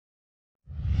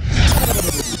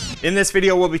In this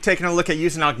video, we'll be taking a look at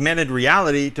using augmented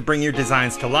reality to bring your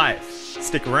designs to life.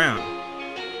 Stick around.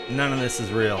 None of this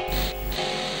is real.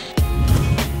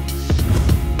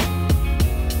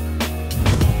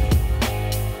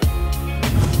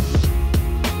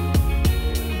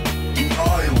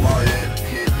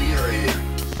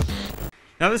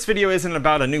 Now this video isn't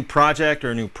about a new project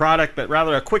or a new product, but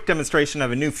rather a quick demonstration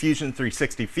of a new Fusion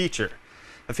 360 feature.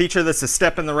 A feature that's a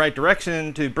step in the right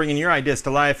direction to bringing your ideas to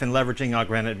life and leveraging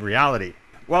augmented reality.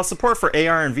 While support for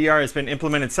AR and VR has been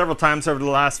implemented several times over the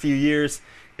last few years,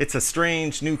 it's a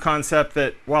strange new concept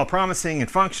that, while promising and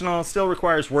functional, still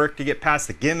requires work to get past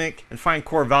the gimmick and find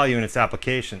core value in its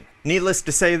application. Needless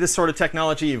to say, this sort of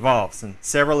technology evolves, and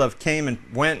several have came and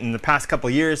went in the past couple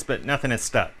years, but nothing has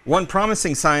stuck. One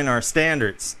promising sign are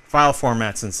standards, file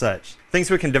formats and such.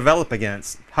 Things we can develop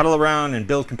against, huddle around, and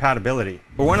build compatibility.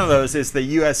 But one of those is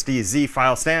the USDZ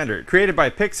file standard. Created by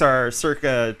Pixar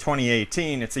circa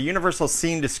 2018, it's a universal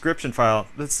scene description file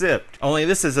that's zipped. Only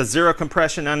this is a zero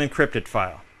compression unencrypted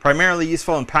file, primarily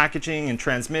useful in packaging and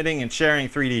transmitting and sharing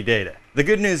 3D data. The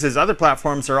good news is other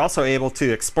platforms are also able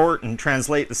to export and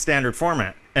translate the standard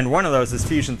format, and one of those is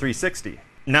Fusion 360.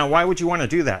 Now, why would you want to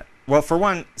do that? Well, for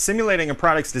one, simulating a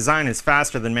product's design is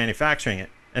faster than manufacturing it,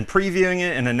 and previewing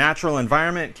it in a natural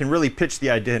environment can really pitch the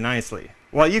idea nicely.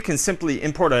 While you can simply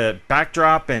import a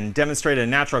backdrop and demonstrate a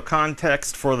natural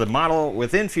context for the model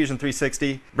within Fusion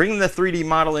 360, bringing the 3D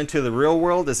model into the real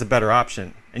world is a better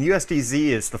option, and USDZ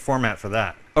is the format for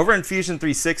that. Over in Fusion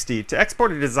 360, to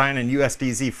export a design in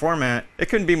USDZ format, it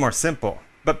couldn't be more simple.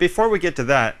 But before we get to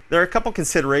that, there are a couple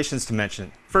considerations to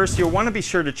mention. First, you'll want to be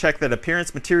sure to check that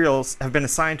appearance materials have been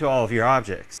assigned to all of your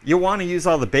objects. You'll want to use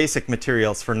all the basic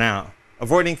materials for now,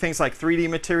 avoiding things like 3D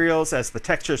materials as the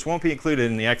textures won't be included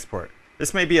in the export.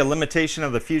 This may be a limitation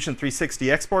of the Fusion 360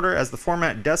 exporter, as the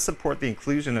format does support the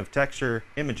inclusion of texture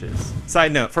images.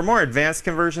 Side note, for more advanced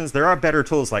conversions, there are better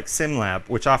tools like SimLab,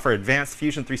 which offer advanced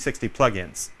Fusion 360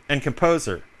 plugins, and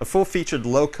Composer, a full-featured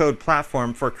low-code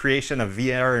platform for creation of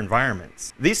VR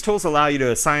environments. These tools allow you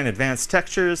to assign advanced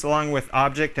textures along with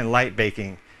object and light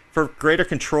baking for greater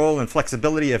control and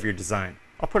flexibility of your design.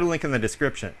 I'll put a link in the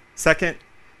description. Second,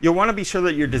 you'll want to be sure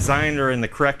that your designs are in the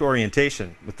correct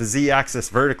orientation, with the Z-axis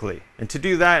vertically. And to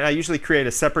do that, I usually create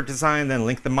a separate design, then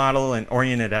link the model and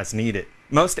orient it as needed.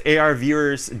 Most AR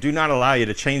viewers do not allow you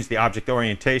to change the object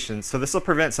orientation, so this will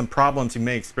prevent some problems you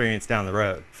may experience down the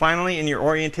road. Finally, in your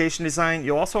orientation design,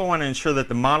 you'll also want to ensure that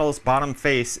the model's bottom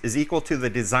face is equal to the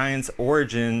design's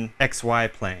origin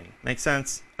XY plane. Make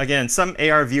sense? Again, some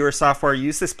AR viewer software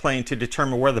use this plane to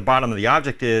determine where the bottom of the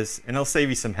object is, and it'll save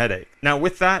you some headache. Now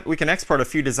with that, we can export a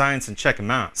few designs and check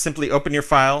them out. Simply open your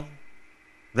file,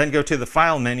 then go to the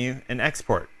File menu and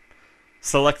Export.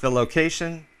 Select the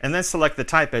location, and then select the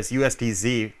type as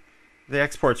USDZ. The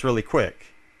export's really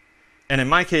quick. And in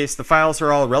my case, the files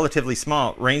are all relatively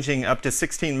small, ranging up to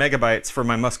 16 megabytes for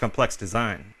my most complex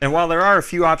design. And while there are a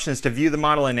few options to view the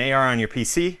model in AR on your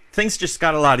PC, things just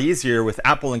got a lot easier with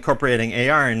Apple incorporating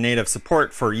AR and native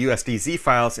support for USDZ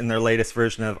files in their latest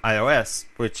version of iOS,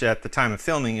 which at the time of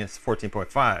filming is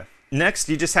 14.5. Next,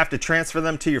 you just have to transfer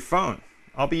them to your phone.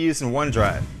 I'll be using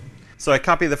OneDrive. So I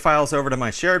copy the files over to my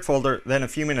shared folder, then a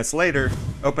few minutes later,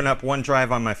 open up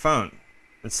OneDrive on my phone,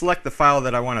 and select the file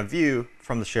that I want to view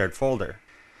from the shared folder.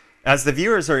 As the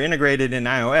viewers are integrated in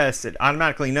iOS, it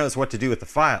automatically knows what to do with the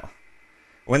file.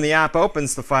 When the app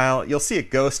opens the file, you'll see a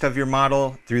ghost of your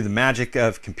model. Through the magic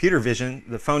of computer vision,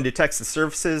 the phone detects the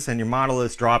surfaces and your model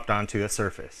is dropped onto a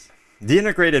surface. The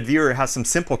integrated viewer has some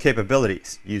simple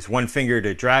capabilities. Use one finger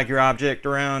to drag your object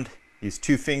around, use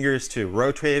two fingers to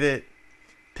rotate it,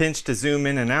 pinch to zoom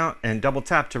in and out, and double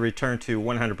tap to return to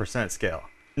 100% scale.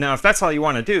 Now, if that's all you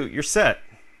want to do, you're set.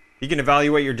 You can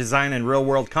evaluate your design in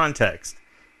real-world context.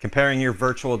 Comparing your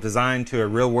virtual design to a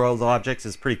real-world object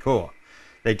is pretty cool.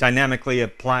 They dynamically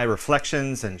apply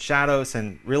reflections and shadows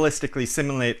and realistically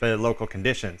simulate the local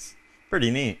conditions.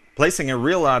 Pretty neat. Placing a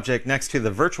real object next to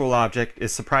the virtual object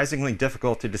is surprisingly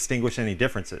difficult to distinguish any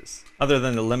differences, other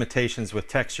than the limitations with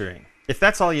texturing. If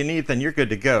that's all you need, then you're good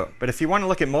to go. But if you want to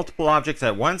look at multiple objects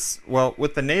at once, well,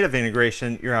 with the native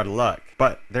integration, you're out of luck.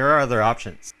 But there are other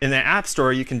options. In the App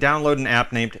Store, you can download an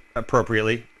app named,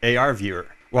 appropriately, AR Viewer.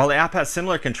 While the app has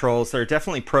similar controls, there are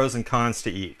definitely pros and cons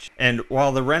to each. And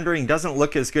while the rendering doesn't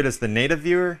look as good as the native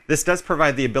viewer, this does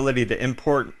provide the ability to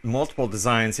import multiple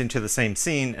designs into the same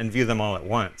scene and view them all at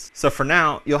once. So for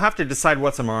now, you'll have to decide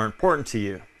what's more important to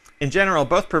you. In general,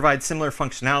 both provide similar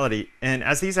functionality, and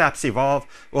as these apps evolve,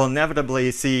 we'll inevitably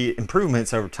see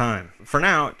improvements over time. For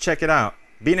now, check it out.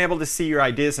 Being able to see your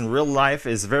ideas in real life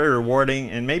is very rewarding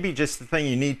and maybe just the thing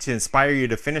you need to inspire you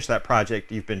to finish that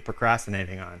project you've been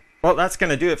procrastinating on. Well, that's going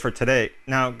to do it for today.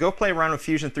 Now, go play around with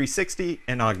Fusion360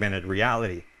 and Augmented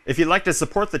Reality. If you'd like to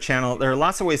support the channel, there are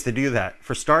lots of ways to do that.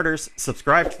 For starters,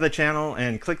 subscribe to the channel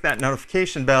and click that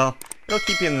notification bell. It'll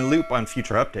keep you in the loop on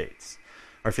future updates.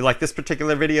 Or if you like this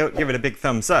particular video, give it a big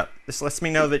thumbs up. This lets me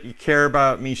know that you care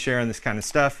about me sharing this kind of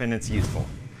stuff and it's useful.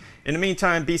 In the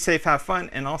meantime, be safe, have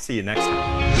fun, and I'll see you next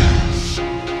time.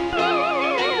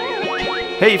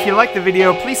 Hey, if you like the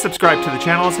video, please subscribe to the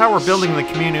channel. It's how we're building the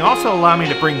community. Also allow me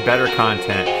to bring better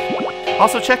content.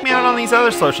 Also check me out on these other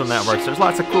social networks. There's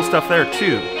lots of cool stuff there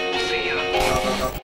too.